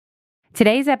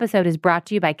Today's episode is brought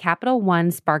to you by Capital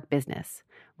One Spark Business.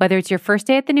 Whether it's your first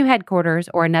day at the new headquarters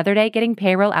or another day getting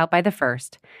payroll out by the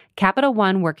first, Capital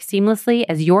One works seamlessly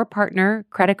as your partner,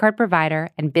 credit card provider,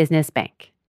 and business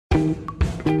bank.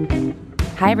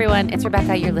 Hi, everyone. It's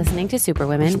Rebecca. You're listening to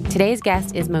Superwomen. Today's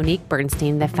guest is Monique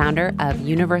Bernstein, the founder of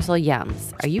Universal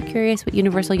Yums. Are you curious what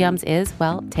Universal Yums is?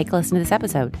 Well, take a listen to this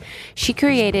episode. She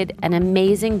created an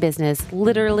amazing business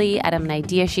literally out of an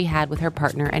idea she had with her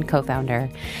partner and co-founder.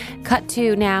 Cut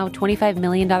to now $25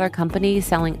 million company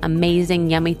selling amazing,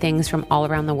 yummy things from all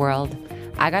around the world.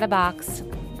 I got a box,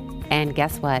 and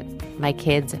guess what? My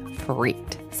kids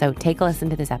freaked. So take a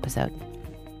listen to this episode.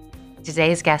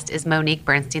 Today's guest is Monique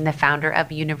Bernstein, the founder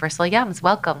of Universal Yums.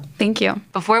 Welcome. Thank you.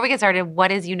 Before we get started,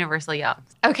 what is Universal Yums?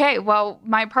 Okay, well,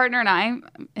 my partner and I,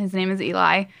 his name is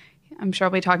Eli. I'm sure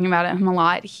I'll be talking about him a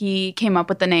lot. He came up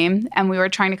with the name, and we were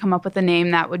trying to come up with a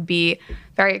name that would be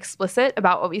very explicit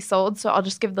about what we sold. So I'll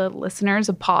just give the listeners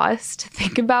a pause to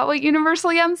think about what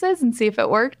Universal Yums is and see if it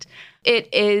worked.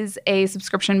 It is a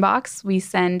subscription box. We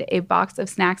send a box of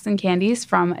snacks and candies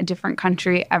from a different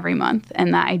country every month.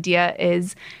 And the idea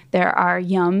is there are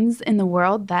yums in the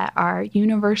world that are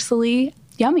universally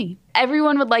yummy.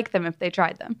 Everyone would like them if they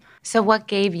tried them. So what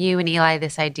gave you and Eli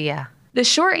this idea? The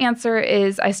short answer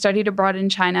is I studied abroad in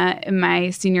China in my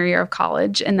senior year of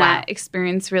college, and that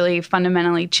experience really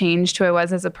fundamentally changed who I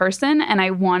was as a person, and I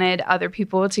wanted other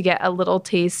people to get a little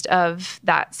taste of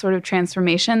that sort of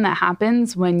transformation that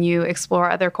happens when you explore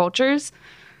other cultures.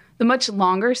 The much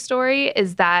longer story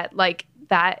is that,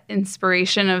 that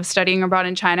inspiration of studying abroad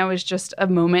in China was just a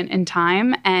moment in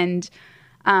time, and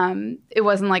it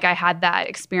wasn't like I had that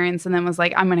experience and then was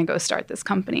like, I'm going to go start this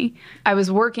company. I was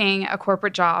working a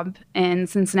corporate job in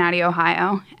Cincinnati,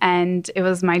 Ohio, and it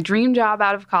was my dream job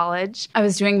out of college. I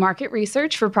was doing market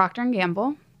research for Procter &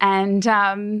 Gamble, and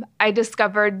I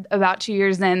discovered about 2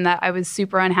 years in that I was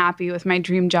super unhappy with my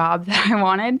dream job that I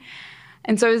wanted.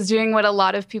 And so I was doing what a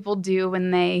lot of people do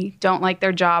when they don't like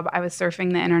their job. I was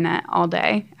surfing the internet all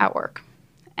day at work.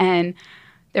 And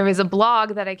there was a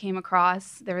blog that I came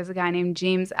across. There was a guy named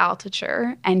James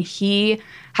Altucher, and he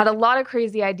had a lot of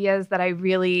crazy ideas that I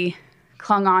really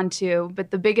clung on to.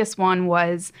 But the biggest one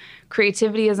was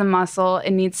creativity is a muscle.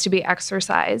 It needs to be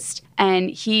exercised. And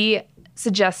he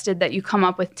suggested that you come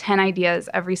up with 10 ideas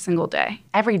every single day.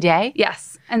 Every day?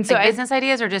 Yes. And so business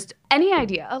ideas or just any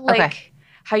idea, like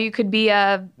how you could be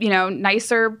a,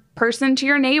 nicer person to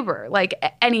your neighbor, like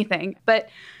anything. But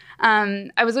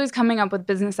I was always coming up with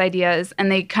business ideas,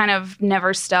 and they kind of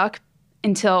never stuck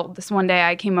until this one day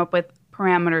I came up with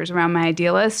parameters around my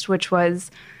idea list, which was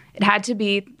it had to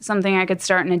be something I could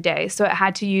start in a day. So it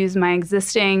had to use my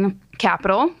existing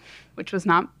capital, which was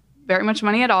not very much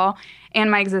money at all, and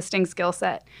my existing skill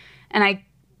set. And I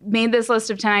made this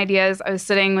list of 10 ideas. I was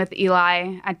sitting with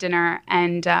Eli at dinner,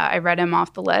 and I read him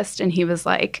off the list, and he was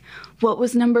like, what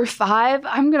was number 5?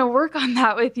 I'm going to work on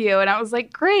that with you. And I was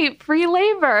like, great, free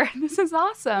labor. This is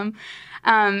awesome.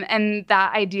 And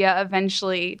that idea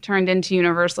eventually turned into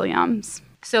Universal Yums.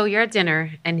 So you're at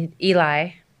dinner, and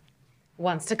Eli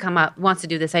wants to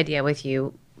do this idea with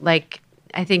you. Like,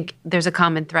 I think there's a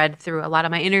common thread through a lot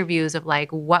of my interviews of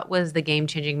like, what was the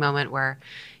game-changing moment where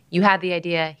you had the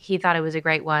idea, he thought it was a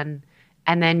great one,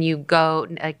 and then you go,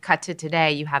 cut to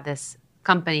today, you have this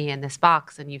company and this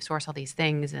box, and you've sourced all these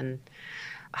things. And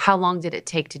how long did it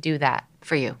take to do that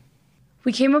for you?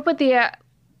 We came up with the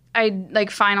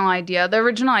final idea. The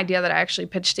original idea that I actually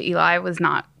pitched to Eli was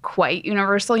not quite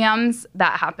Universal Yums.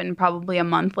 That happened probably a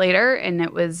month later, and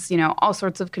it was, all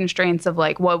sorts of constraints of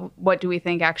like, what do we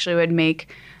think actually would make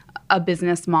a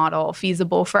business model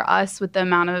feasible for us with the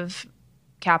amount of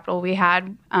capital we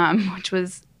had, which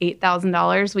was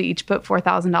 $8,000. We each put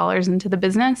 $4,000 into the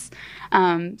business.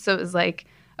 So it was like,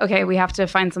 okay, we have to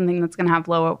find something that's going to have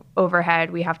low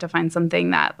overhead. We have to find something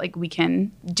that like we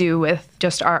can do with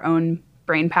just our own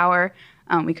brain power.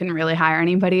 We couldn't really hire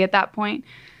anybody at that point.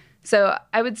 So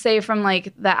I would say from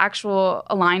like the actual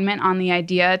alignment on the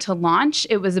idea to launch,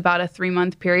 it was about a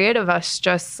 3-month period of us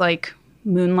just like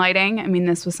moonlighting. I mean,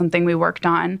 this was something we worked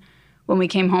on when we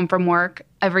came home from work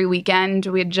every weekend.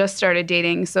 We had just started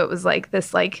dating, so it was like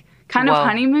this like kind of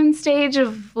honeymoon stage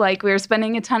of like we were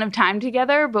spending a ton of time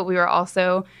together, but we were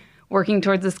also working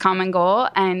towards this common goal,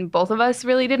 and both of us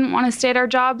really didn't want to stay at our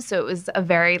jobs, so it was a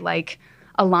very like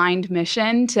aligned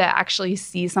mission to actually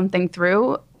see something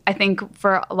through. I think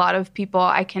for a lot of people,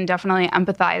 I can definitely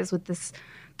empathize with this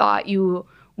thought. You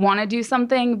want to do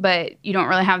something, but you don't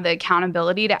really have the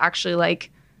accountability to actually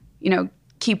like,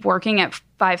 keep working at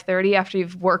 5:30 after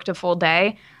you've worked a full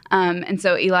day. And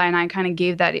so Eli and I kind of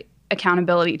gave that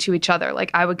accountability to each other. Like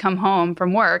I would come home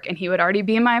from work and he would already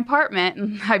be in my apartment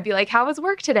and I'd be like, how was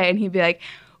work today? And he'd be like,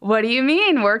 what do you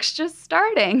mean? Work's just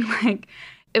starting. Like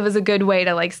it was a good way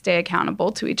to like stay accountable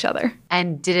to each other.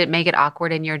 And did it make it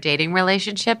awkward in your dating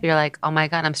relationship? You're like, oh my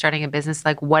God, I'm starting a business.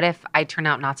 Like, what if I turn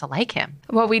out not to like him?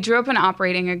 Well, we drew up an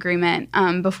operating agreement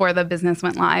before the business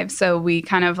went live. So we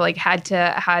kind of like had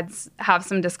to have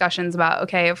some discussions about,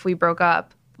 okay, if we broke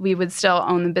up, we would still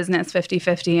own the business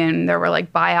 50-50, and there were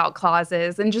like buyout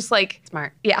clauses and just like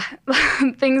smart. Yeah.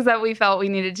 Things that we felt we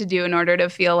needed to do in order to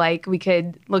feel like we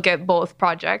could look at both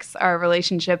projects, our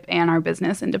relationship and our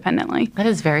business independently. That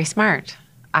is very smart.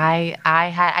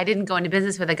 I didn't go into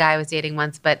business with a guy I was dating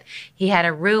once, but he had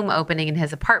a room opening in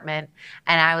his apartment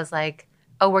and I was like,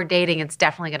 oh, we're dating. It's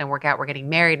definitely going to work out. We're getting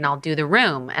married and I'll do the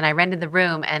room. And I rented the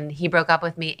room and he broke up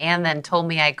with me and then told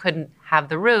me I couldn't have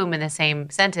the room in the same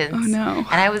sentence. Oh, no.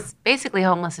 And I was basically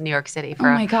homeless in New York City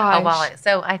for a while.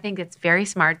 So I think it's very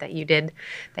smart that you did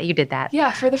that.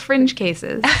 Yeah, for the fringe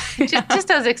cases. just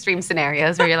those extreme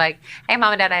scenarios where you're like, hey,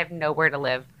 mom and dad, I have nowhere to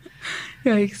live.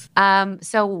 Yikes.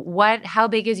 So how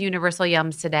big is Universal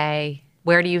Yums today?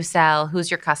 Where do you sell?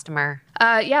 Who's your customer?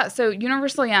 So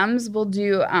Universal Yums will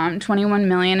do $21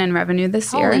 million in revenue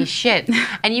this year. Holy shit.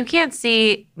 And you can't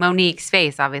see Monique's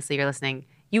face, obviously, you're listening.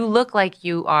 You look like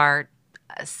you are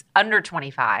under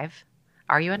 25.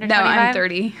 Are you under 25? No, I'm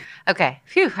 30. Okay.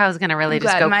 Phew, I was going to really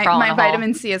just go crawl in a hole. My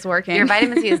vitamin C is working. Your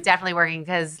vitamin C is definitely working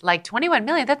because like 21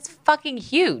 million, that's fucking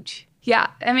huge.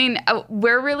 Yeah. I mean,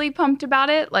 we're really pumped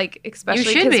about it, like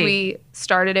especially because we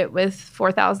started it with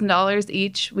 $4,000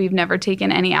 each. We've never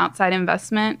taken any outside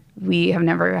investment. We have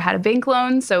never had a bank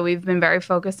loan. So we've been very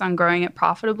focused on growing it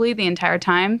profitably the entire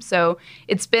time. So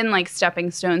it's been like stepping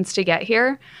stones to get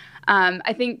here.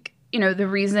 I think, the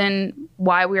reason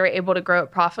why we were able to grow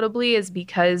it profitably is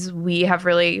because we have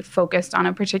really focused on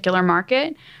a particular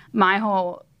market. My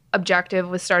whole objective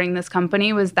with starting this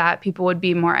company was that people would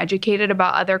be more educated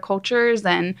about other cultures,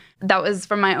 and that was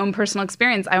from my own personal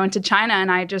experience. I went to China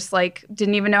and I just like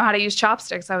didn't even know how to use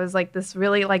chopsticks. I was like this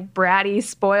really like bratty,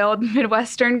 spoiled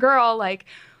Midwestern girl. Like,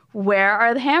 where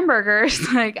are the hamburgers?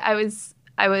 Like I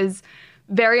was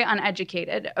very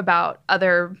uneducated about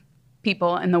other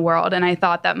people in the world, and I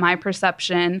thought that my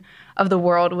perception of the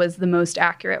world was the most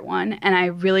accurate one. And I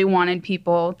really wanted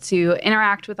people to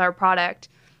interact with our product,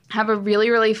 have a really,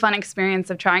 really fun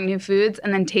experience of trying new foods,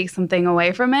 and then take something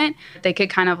away from it. They could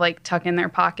kind of like tuck in their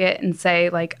pocket and say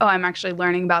like, oh, I'm actually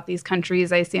learning about these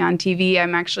countries I see on TV.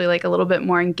 I'm actually like a little bit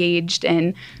more engaged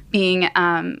in being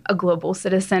a global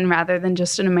citizen rather than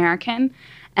just an American.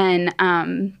 And,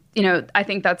 I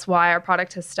think that's why our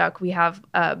product has stuck. We have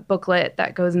a booklet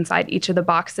that goes inside each of the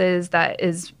boxes that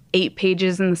is 8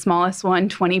 pages in the smallest one,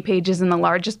 20 pages in the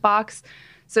largest box.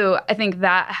 So I think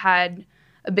that had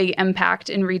a big impact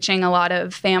in reaching a lot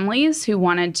of families who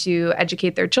wanted to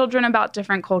educate their children about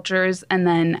different cultures and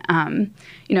then,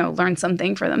 learn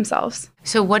something for themselves.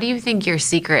 So what do you think your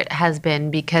secret has been?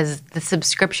 Because the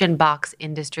subscription box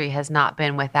industry has not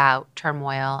been without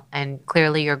turmoil, and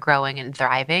clearly you're growing and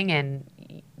thriving, and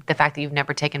the fact that you've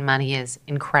never taken money is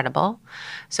incredible.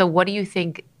 So what do you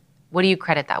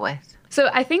credit that with? So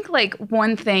I think like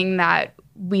one thing that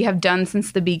we have done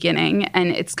since the beginning,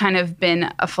 and it's kind of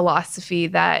been a philosophy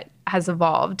that has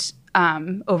evolved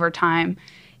over time,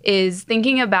 is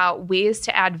thinking about ways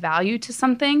to add value to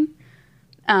something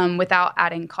without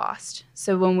adding cost.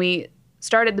 So when we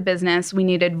started the business, we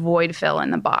needed void fill in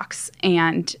the box.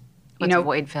 And What's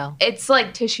void fill? It's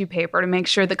like tissue paper to make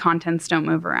sure the contents don't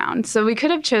move around. So we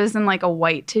could have chosen like a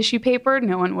white tissue paper.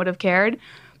 No one would have cared.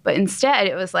 But instead,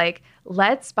 it was like,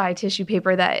 let's buy tissue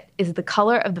paper that is the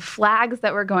color of the flags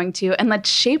that we're going to, and let's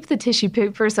shape the tissue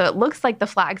paper so it looks like the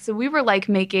flag. So we were like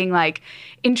making like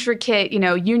intricate,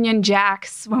 Union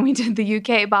Jacks when we did the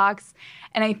UK box.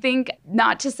 And I think,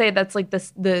 not to say that's like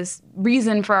this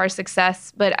reason for our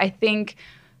success, but I think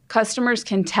customers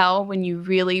can tell when you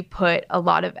really put a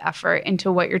lot of effort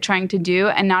into what you're trying to do.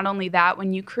 And not only that,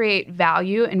 when you create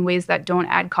value in ways that don't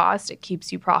add cost, it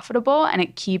keeps you profitable and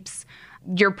it keeps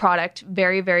your product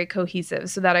very, very cohesive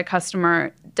so that a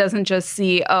customer doesn't just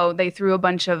see, oh, they threw a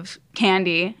bunch of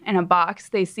candy in a box.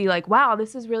 They see like, wow,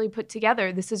 this is really put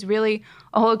together. This is really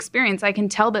a whole experience. I can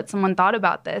tell that someone thought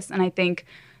about this. And I think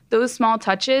those small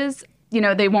touches,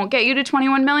 they won't get you to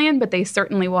 21 million, but they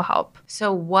certainly will help.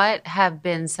 So what have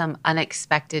been some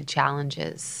unexpected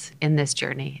challenges in this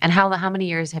journey? And how many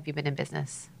years have you been in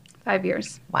business? 5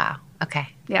 years. Wow. Okay.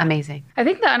 Yeah. Amazing. I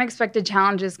think the unexpected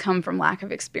challenges come from lack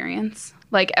of experience.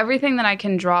 Like everything that I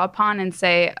can draw upon and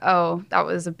say, oh, that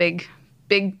was a big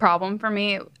big problem for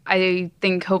me. I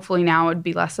think hopefully now it would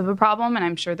be less of a problem, and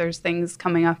I'm sure there's things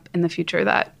coming up in the future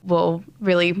that will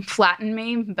really flatten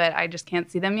me, but I just can't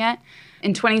see them yet.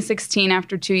 In 2016,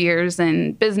 after 2 years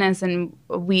in business, and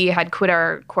we had quit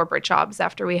our corporate jobs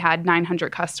after we had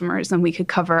 900 customers and we could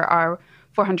cover our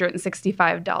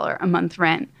 $465 a month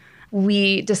rent,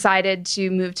 we decided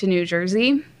to move to New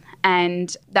Jersey.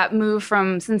 And that move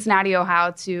from Cincinnati,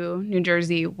 Ohio to New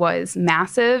Jersey was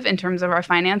massive in terms of our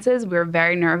finances. We were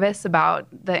very nervous about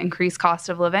the increased cost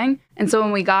of living. And so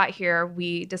when we got here,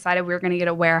 we decided we were going to get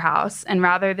a warehouse. And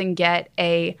rather than get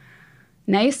a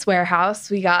nice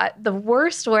warehouse, we got the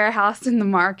worst warehouse in the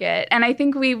market. And I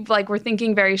think we're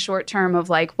thinking very short term of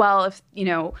like, well, if,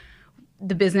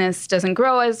 the business doesn't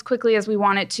grow as quickly as we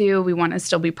want it to, we want to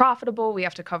still be profitable, we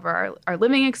have to cover our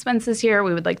living expenses here,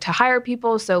 we would like to hire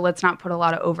people, so let's not put a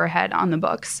lot of overhead on the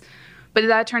books. But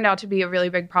that turned out to be a really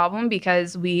big problem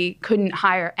because we couldn't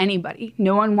hire anybody.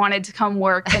 No one wanted to come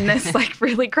work in this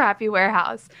really crappy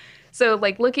warehouse. So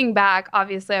looking back,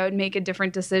 obviously I would make a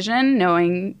different decision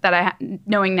knowing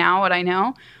now what I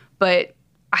know, but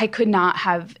I could not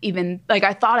have even,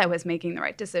 I thought I was making the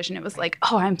right decision. It was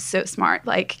oh, I'm so smart.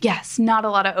 Yes, not a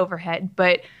lot of overhead,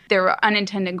 but there were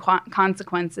unintended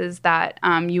consequences that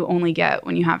you only get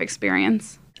when you have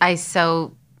experience. I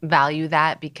so value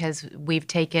that because we've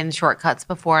taken shortcuts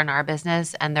before in our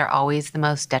business and they're always the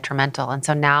most detrimental. And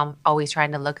so now I'm always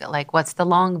trying to look at what's the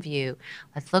long view?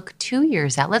 Let's look 2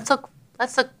 years out. Let's look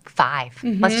 5.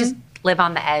 Mm-hmm. Let's just live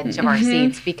on the edge of our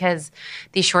seats because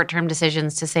these short-term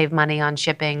decisions to save money on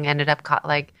shipping ended up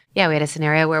we had a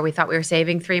scenario where we thought we were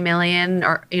saving $3 million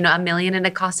or $1 million and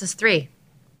it cost us $3 million.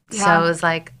 Yeah. So it was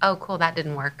oh, cool, that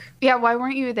didn't work. Yeah, why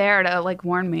weren't you there to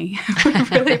warn me? I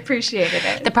really appreciated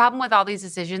it. The problem with all these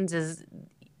decisions is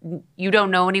you don't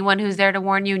know anyone who's there to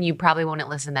warn you and you probably won't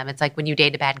listen to them. It's like when you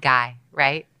date a bad guy,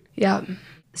 right? Yeah.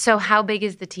 So how big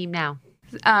is the team now?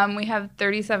 We have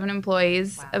 37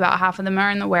 employees. Wow. About half of them are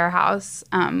in the warehouse.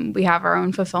 We have our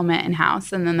own fulfillment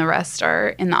in-house, and then the rest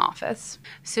are in the office.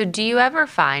 So do you ever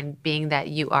find, being that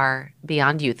you are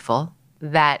beyond youthful,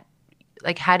 that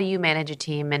how do you manage a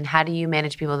team and how do you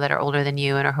manage people that are older than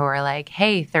you and who are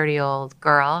hey, 30-year-old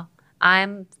girl,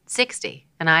 I'm 60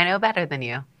 and I know better than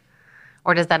you?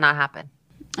 Or does that not happen?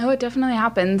 Oh, it definitely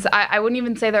happens. I wouldn't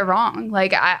even say they're wrong.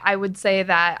 I would say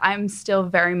that I'm still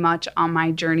very much on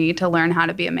my journey to learn how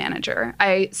to be a manager.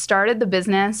 I started the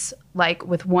business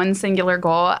with one singular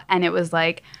goal, and it was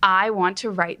I want to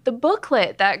write the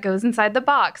booklet that goes inside the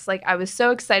box. I was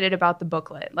so excited about the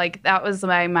booklet. That was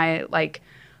my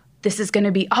this is going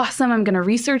to be awesome. I'm going to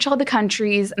research all the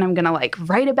countries and I'm going to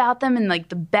write about them in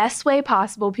the best way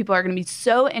possible. People are going to be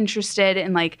so interested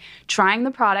in trying the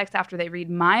products after they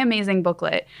read my amazing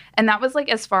booklet. And that was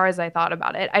as far as I thought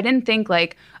about it. I didn't think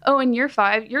oh, in year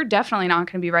 5, you're definitely not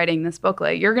going to be writing this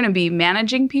booklet. You're going to be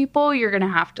managing people. You're going to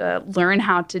have to learn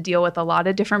how to deal with a lot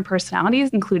of different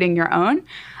personalities, including your own.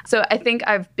 So I think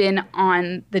I've been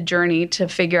on the journey to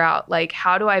figure out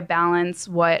how do I balance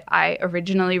what I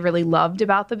originally really loved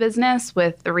about the business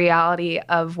with the reality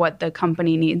of what the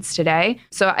company needs today.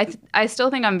 So I still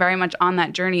think I'm very much on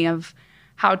that journey of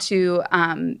how to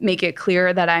make it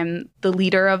clear that I'm the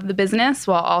leader of the business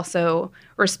while also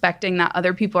respecting that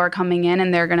other people are coming in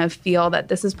and they're going to feel that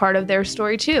this is part of their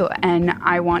story too. And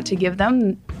I want to give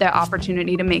them the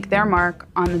opportunity to make their mark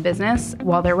on the business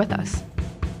while they're with us.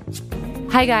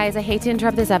 Hi guys, I hate to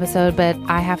interrupt this episode, but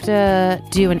I have to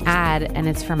do an ad and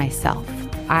it's for myself.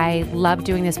 I love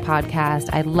doing this podcast.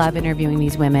 I love interviewing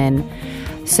these women.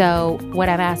 So what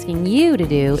I'm asking you to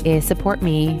do is support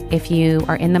me. If you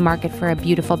are in the market for a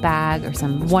beautiful bag or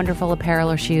some wonderful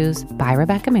apparel or shoes, buy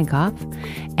Rebecca Minkoff.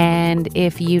 And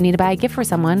if you need to buy a gift for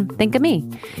someone, think of me.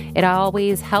 It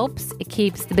always helps. It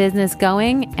keeps the business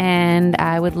going. And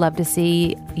I would love to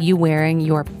see you wearing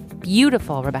your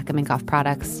beautiful Rebecca Minkoff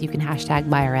products. You can hashtag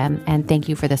BuyRM, and thank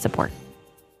you for the support.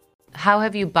 How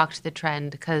have you bucked the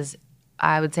trend? Because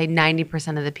I would say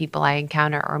 90% of the people I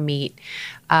encounter or meet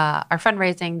are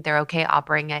fundraising. They're okay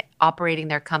operating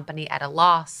their company at a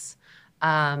loss,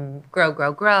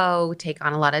 grow, take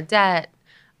on a lot of debt.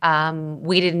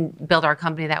 We didn't build our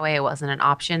company that way. It wasn't an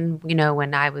option,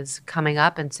 when I was coming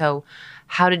up. And so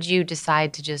how did you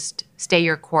decide to just stay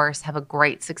your course, have a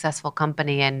great, successful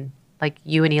company, and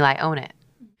you and Eli own it?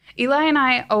 Eli and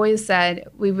I always said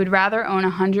we would rather own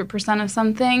 100% of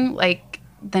something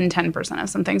than 10% of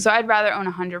something. So I'd rather own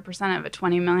 100% of a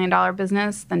 $20 million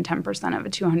business than 10% of a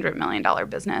 $200 million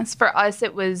business. For us,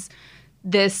 it was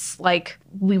this,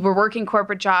 we were working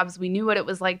corporate jobs. We knew what it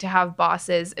was like to have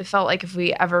bosses. It felt like if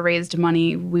we ever raised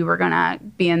money, we were going to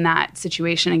be in that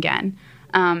situation again.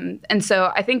 And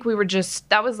so I think we were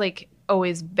that was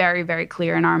always very, very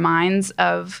clear in our minds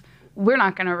of we're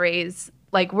not going to raise,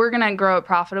 like we're going to grow it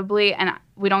profitably and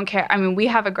we don't care. I mean, we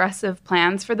have aggressive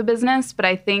plans for the business, but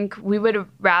I think we would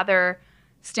rather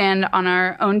stand on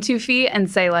our own 2 feet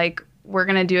and say like, we're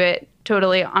going to do it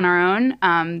totally on our own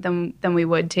than we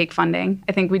would take funding.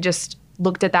 I think we just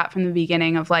looked at that from the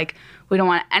beginning of like, we don't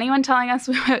want anyone telling us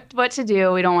what to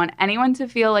do. We don't want anyone to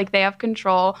feel like they have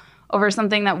control over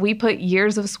something that we put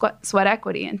years of sweat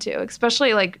equity into,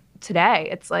 especially like today.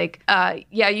 It's like,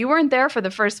 you weren't there for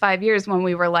the first 5 years when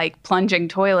we were like plunging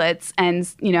toilets and,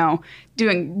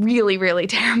 doing really, really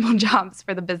terrible jobs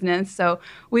for the business. So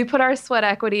we put our sweat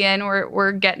equity in,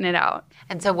 we're getting it out.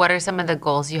 And so what are some of the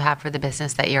goals you have for the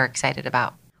business that you're excited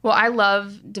about? Well, I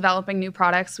love developing new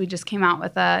products. We just came out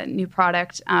with a new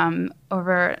product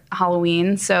over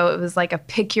Halloween. So it was like a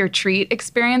pick your treat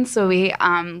experience. So we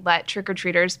let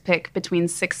trick-or-treaters pick between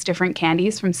 6 different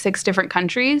candies from 6 different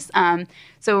countries.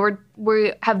 So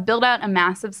we have built out a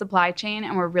massive supply chain,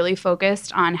 and we're really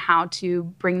focused on how to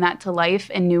bring that to life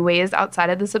in new ways outside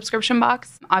of the subscription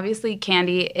box. Obviously,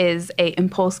 candy is a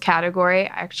impulse category.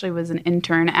 I actually was an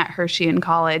intern at Hershey in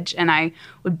college, and I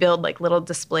would build like little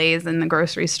displays in the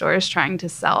grocery stores trying to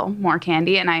sell more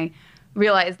candy. And I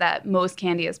realized that most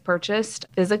candy is purchased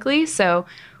physically. So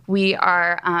we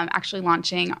are actually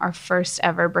launching our first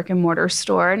ever brick and mortar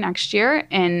store next year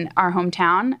in our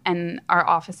hometown, and our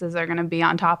offices are going to be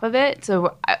on top of it.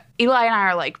 So Eli and I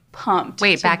are like pumped.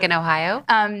 Wait, back in Ohio?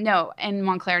 No, in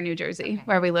Montclair, New Jersey,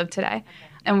 where we live today. Okay.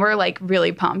 And we're like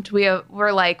really pumped. We're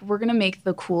going to make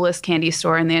the coolest candy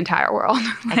store in the entire world.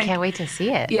 I can't wait to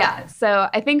see it. Yeah. So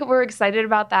I think we're excited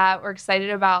about that. We're excited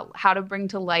about how to bring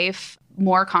to life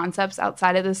more concepts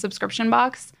outside of the subscription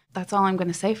box. That's all I'm going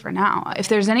to say for now. If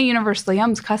there's any Universal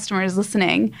Yums customers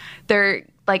listening, they're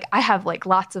like, I have like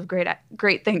lots of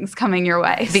great things coming your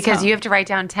way. Because you have to write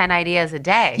down 10 ideas a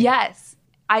day. Yes.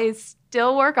 I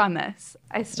still work on this.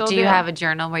 Do you have a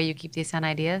journal where you keep these 10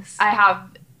 ideas? I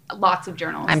have lots of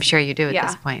journals. I'm sure you do at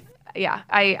this point. Yeah.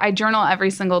 I journal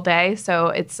every single day. So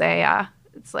it's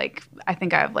like, I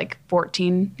think I have like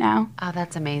 14 now. Oh,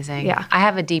 that's amazing. Yeah. I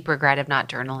have a deep regret of not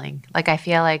journaling. Like, I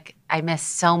feel like I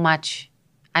missed so much.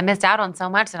 I missed out on so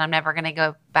much that I'm never going to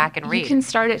go back and read. You can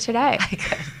start it today. I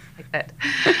could.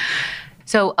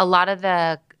 So a lot of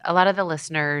the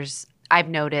listeners I've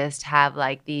noticed have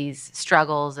like these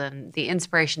struggles and the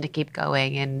inspiration to keep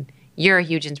going. And you're a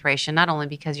huge inspiration, not only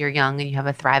because you're young and you have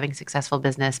a thriving, successful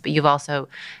business, but you've also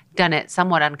done it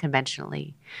somewhat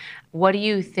unconventionally. What do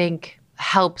you think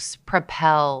helps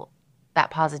propel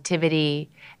that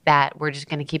positivity that we're just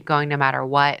going to keep going no matter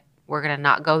what? We're going to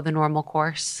not go the normal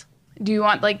course? Do you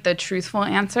want like the truthful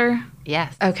answer?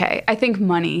 Yes. Okay. I think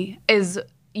money is,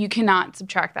 you cannot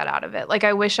subtract that out of it. Like,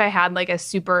 I wish I had like a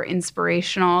super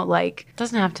inspirational, like. It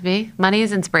doesn't have to be. Money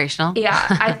is inspirational. Yeah.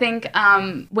 I think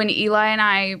when Eli and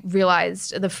I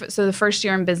realized, the first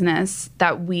year in business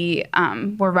that we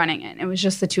were running it was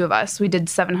just the two of us. We did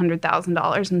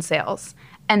 $700,000 in sales.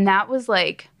 And that was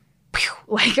like, phew,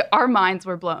 like our minds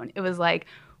were blown. It was like,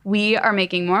 we are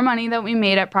making more money than we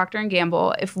made at Procter &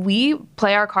 Gamble. If we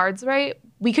play our cards right,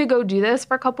 we could go do this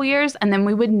for a couple years and then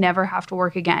we would never have to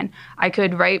work again. I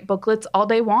could write booklets all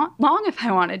day long if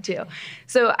I wanted to.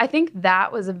 So I think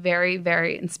that was a very,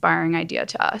 very inspiring idea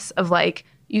to us of like,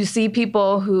 you see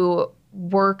people who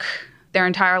work their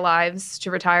entire lives to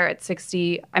retire at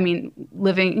 60. I mean,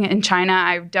 living in China,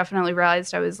 I definitely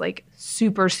realized I was like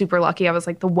super, super lucky. I was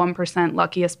like the 1%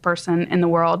 luckiest person in the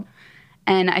world.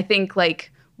 And I think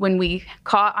like, when we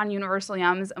caught on Universal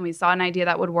Yums and we saw an idea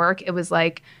that would work, it was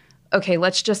like, okay,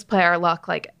 let's just play our luck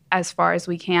like as far as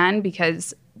we can,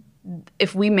 because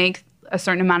if we make a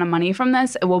certain amount of money from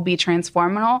this, it will be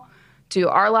transformational to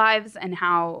our lives and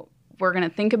how we're going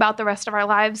to think about the rest of our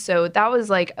lives. So that was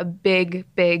like a big,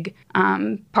 big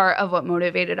part of what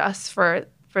motivated us for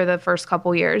the first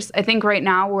couple years. I think right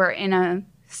now we're in a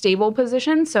stable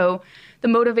position, so the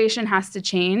motivation has to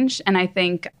change. And I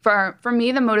think for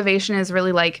me, the motivation is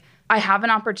really like, I have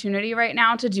an opportunity right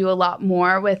now to do a lot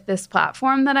more with this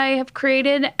platform that I have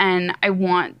created. And I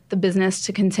want the business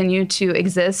to continue to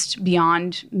exist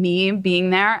beyond me being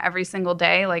there every single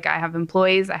day. Like, I have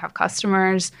employees, I have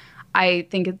customers. I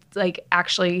think it's like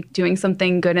actually doing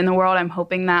something good in the world. I'm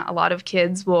hoping that a lot of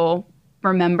kids will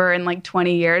remember in like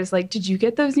 20 years, like, did you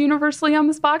get those Universal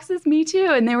Yums boxes? Me too.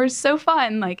 And they were so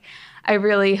fun. Like, I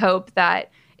really hope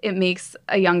that it makes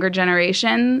a younger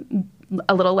generation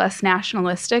a little less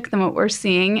nationalistic than what we're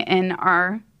seeing in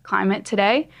our climate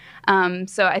today.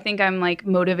 So I think I'm like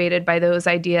motivated by those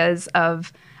ideas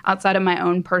of outside of my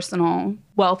own personal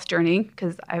wealth journey,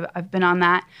 because I've been on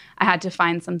that. I had to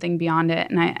find something beyond it,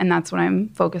 and that's what I'm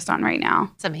focused on right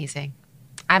now. It's amazing.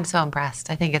 I'm so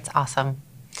impressed. I think it's awesome.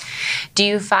 Do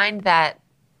you find that,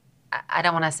 I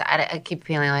don't want to say, I keep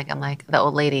feeling like I'm like the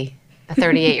old lady, the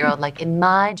 38-year-old, like in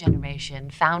my generation,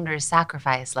 founders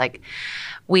sacrifice. Like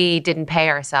we didn't pay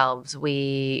ourselves.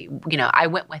 I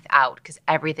went without because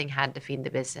everything had to feed the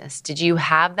business. Did you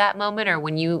have that moment, or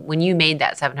when you made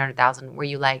that $700,000, were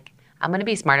you like, I'm going to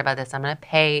be smart about this. I'm going to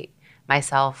pay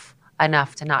myself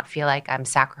enough to not feel like I'm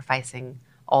sacrificing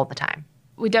all the time?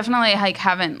 We definitely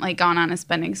haven't gone on a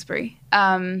spending spree.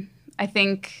 I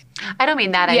think I don't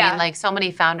mean that. I mean like so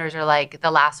many founders are like the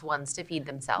last ones to feed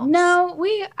themselves. No,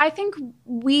 I think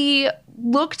we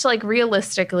looked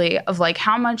realistically of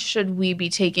how much should we be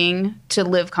taking to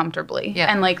live comfortably.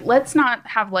 Yeah. And let's not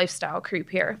have lifestyle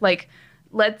creep here.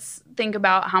 Let's think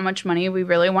about how much money we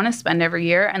really want to spend every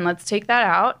year, and let's take that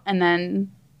out, and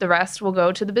then the rest will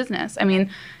go to the business. I mean,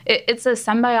 it's a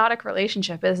symbiotic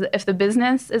relationship. If the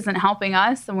business isn't helping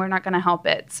us, then we're not going to help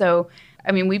it. So,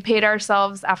 I mean, we paid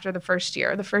ourselves after the first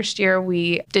year. The first year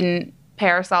we didn't pay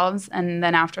ourselves, and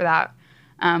then after that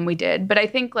we did. But I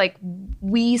think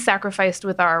we sacrificed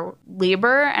with our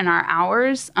labor and our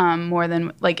hours more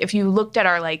than if you looked at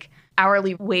our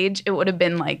hourly wage, it would have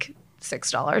been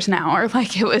 $6 an hour.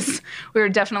 We were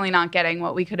definitely not getting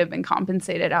what we could have been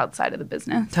compensated outside of the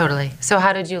business. Totally. So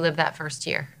how did you live that first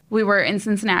year? We were in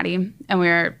Cincinnati, and we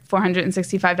were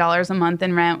 $465 a month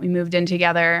in rent. We moved in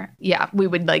together. Yeah, we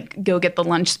would go get the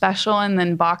lunch special and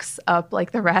then box up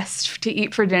the rest to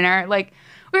eat for dinner.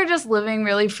 We were just living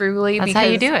really frugally. That's how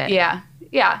you do it. Yeah,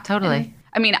 yeah. Totally. And,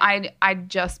 I mean, I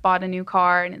just bought a new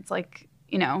car, and it's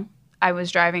I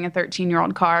was driving a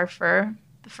 13-year-old car for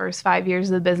the first 5 years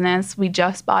of the business. We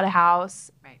just bought a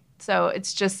house. Right. So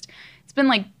it's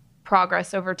been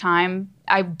progress over time.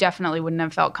 I definitely wouldn't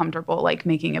have felt comfortable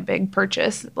making a big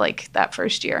purchase that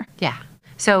first year. Yeah.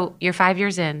 So you're 5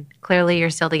 years in. Clearly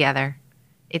you're still together.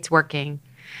 It's working.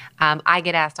 I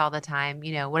get asked all the time,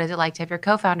 what is it like to have your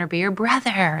co-founder be your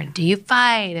brother? Do you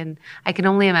fight? And I can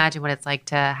only imagine what it's like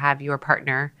to have your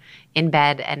partner in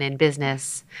bed and in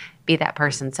business be that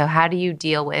person. So how do you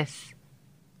deal with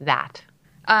that?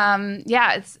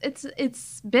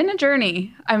 It's been a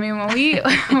journey. I mean,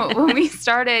 when we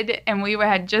started and we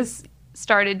had just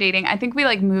started dating, I think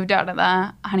we moved out of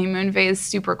the honeymoon phase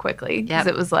super quickly because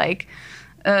it was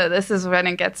this is when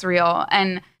it gets real.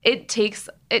 And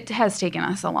it has taken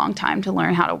us a long time to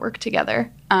learn how to work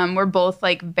together. We're both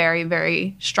very,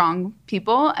 very strong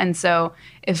people. And so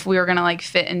if we were going to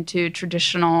fit into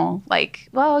traditional,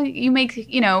 you make,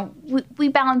 we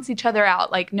balance each other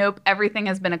out. Nope, everything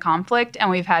has been a conflict, and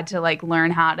we've had to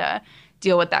learn how to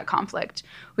deal with that conflict.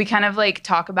 We kind of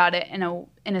talk about it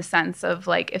in a sense of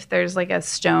if there's a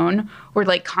stone, we're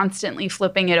constantly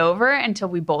flipping it over until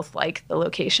we both like the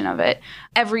location of it.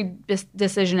 Every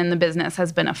decision in the business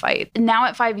has been a fight. Now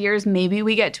at 5 years, maybe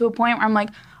we get to a point where I'm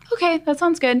okay, that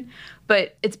sounds good.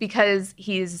 But it's because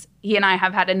he and I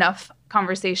have had enough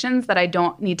conversations that I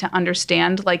don't need to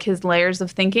understand his layers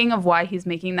of thinking of why he's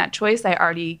making that choice. I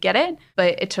already get it,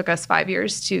 but it took us 5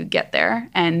 years to get there.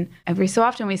 And every so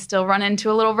often we still run into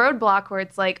a little roadblock where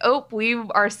it's we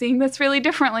are seeing this really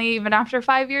differently even after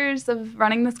 5 years of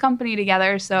running this company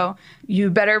together. So you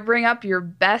better bring up your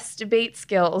best debate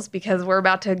skills because we're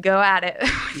about to go at it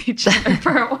with each other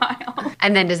for a while.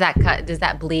 And then does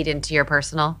that bleed into your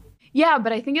personal? Yeah,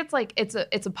 but I think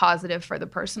it's a positive for the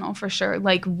personal for sure.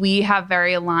 We have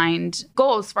very aligned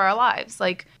goals for our lives.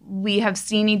 We have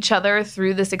seen each other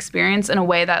through this experience in a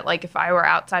way that if I were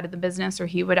outside of the business or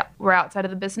were outside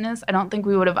of the business, I don't think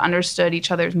we would have understood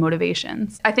each other's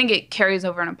motivations. I think it carries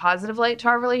over in a positive light to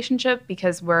our relationship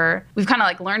because we've kind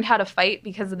of learned how to fight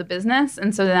because of the business.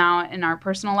 And so now in our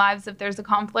personal lives, if there's a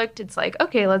conflict, it's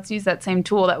okay, let's use that same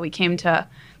tool that we came to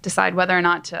decide whether or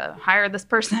not to hire this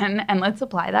person, and let's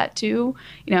apply that to,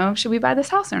 should we buy this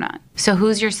house or not? So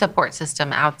who's your support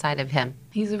system outside of him?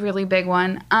 He's a really big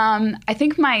one. I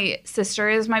think my sister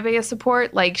is my biggest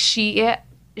support.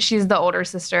 She's the older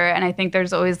sister, and I think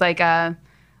there's always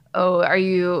are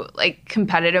you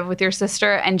competitive with your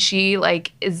sister? And she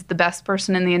is the best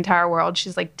person in the entire world.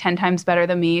 She's 10 times better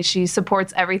than me. She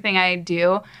supports everything I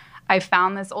do. I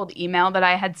found this old email that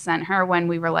I had sent her when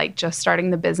we were just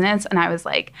starting the business. And I was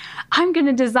I'm going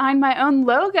to design my own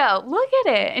logo. Look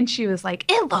at it. And she was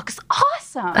it looks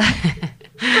awesome.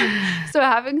 So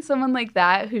having someone like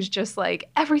that, who's just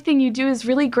everything you do is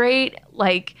really great.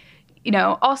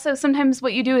 Also sometimes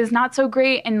what you do is not so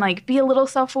great, and be a little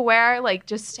self-aware.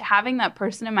 Just having that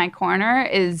person in my corner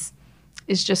is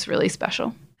just really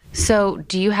special. So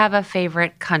do you have a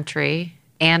favorite country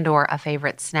and or a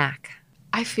favorite snack?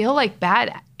 I feel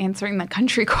bad answering the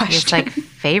country question. It's like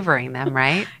favoring them,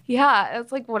 right? Yeah,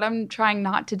 that's like what I'm trying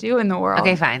not to do in the world.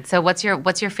 Okay, fine. So what's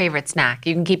your favorite snack?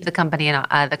 You can keep the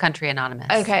country anonymous.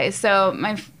 Okay, so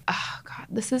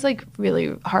this is like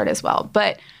really hard as well.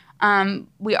 But I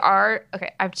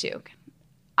have two.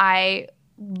 I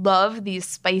love these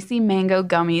spicy mango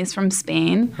gummies from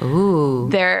Spain. Ooh.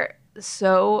 They're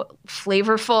so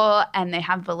flavorful and they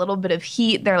have a little bit of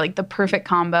heat. They're like the perfect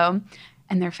combo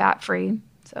and they're fat-free.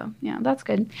 So, yeah, that's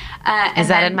good. Is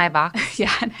that in my box?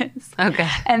 Yeah, it is. Okay.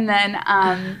 And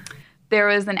then there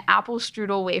was an apple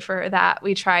strudel wafer that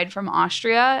we tried from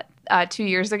Austria 2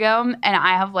 years ago. And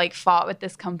I have like fought with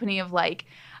this company of like,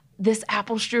 this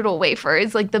apple strudel wafer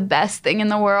is like the best thing in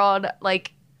the world.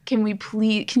 Like, can you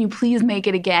please make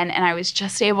it again? And I was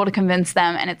just able to convince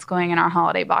them, and it's going in our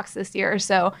holiday box this year.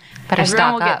 So better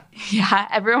stock up.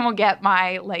 Everyone will get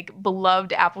my like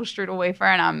beloved apple strudel wafer,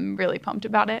 and I'm really pumped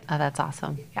about it. Oh, that's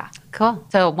awesome. Yeah. Cool.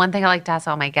 So one thing I like to ask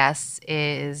all my guests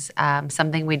is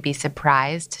something we'd be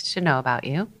surprised to know about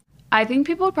you. I think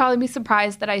people would probably be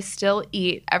surprised that I still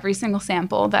eat every single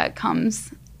sample that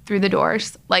comes through the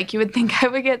doors. Like, you would think I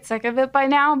would get sick of it by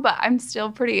now, but I'm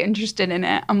still pretty interested in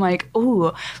it. I'm like,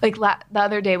 ooh, like the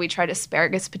other day we tried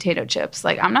asparagus potato chips.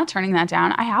 Like, I'm not turning that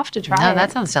down. I have to try it. No,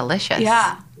 that sounds delicious.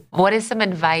 Yeah. What is some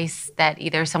advice that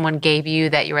either someone gave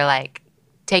you that you were like,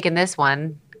 taking this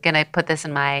one, gonna put this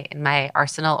in my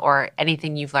arsenal, or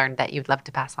anything you've learned that you'd love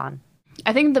to pass on?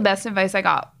 I think the best advice I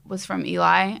got was from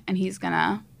Eli, and he's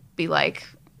gonna be like,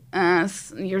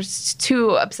 you're too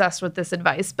obsessed with this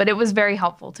advice, but it was very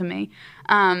helpful to me.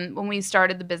 When we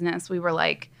started the business, we were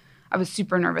like, I was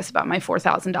super nervous about my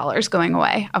 $4,000 going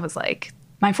away. I was like,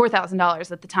 my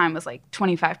 $4,000 at the time was like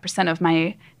 25% of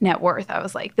my net worth. I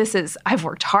was like, I've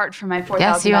worked hard for my $4,000.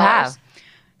 Yes, you have.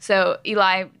 So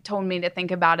Eli told me to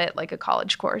think about it like a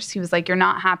college course. He was like, you're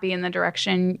not happy in the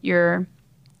direction you're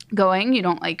going. You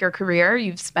don't like your career.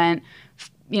 You've spent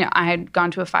I had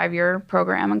gone to a 5-year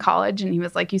program in college, and he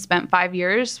was like, you spent 5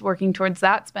 years working towards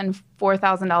that, spend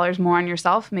 $4,000 more on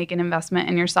yourself, make an investment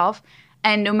in yourself.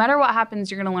 And no matter what happens,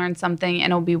 you're going to learn something,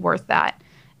 and it'll be worth that.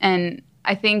 And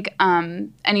I think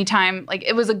anytime, like,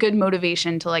 it was a good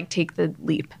motivation to like take the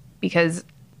leap, because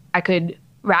I could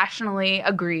rationally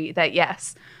agree that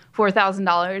yes,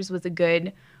 $4,000 was a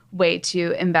good way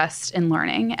to invest in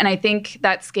learning. And I think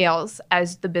that scales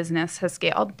as the business has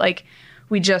scaled. Like,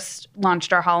 we just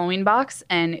launched our Halloween box,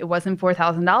 and it wasn't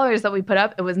 $4,000 that we put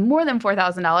up. It was more than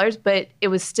 $4,000, but it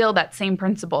was still that same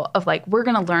principle of like, we're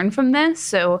going to learn from this.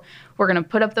 So we're going to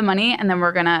put up the money, and then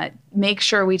we're going to make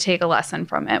sure we take a lesson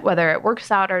from it, whether it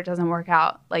works out or it doesn't work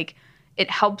out. Like, it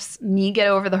helps me get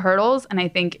over the hurdles. And I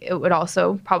think it would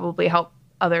also probably help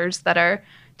others that are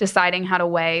deciding how to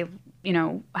weigh,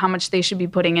 how much they should be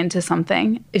putting into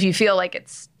something. If you feel like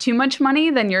it's too much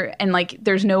money, then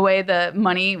there's no way the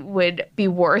money would be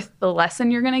worth the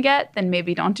lesson you're going to get, then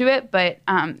maybe don't do it. But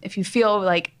if you feel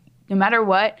like no matter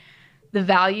what, the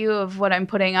value of what I'm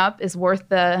putting up is worth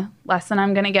the lesson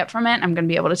I'm going to get from it, I'm going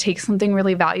to be able to take something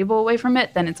really valuable away from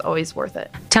it, then it's always worth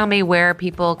it. Tell me where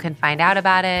people can find out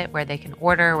about it, where they can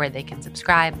order, where they can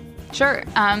subscribe. Sure.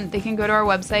 They can go to our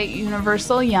website,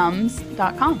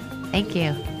 universalyums.com. Thank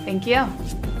you. Thank you.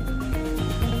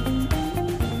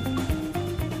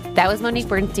 That was Monique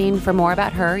Bernstein. For more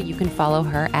about her, you can follow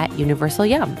her at Universal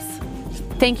Yums.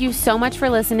 Thank you so much for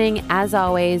listening. As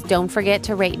always, don't forget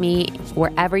to rate me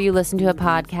wherever you listen to a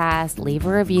podcast. Leave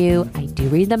a review. I do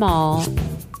read them all.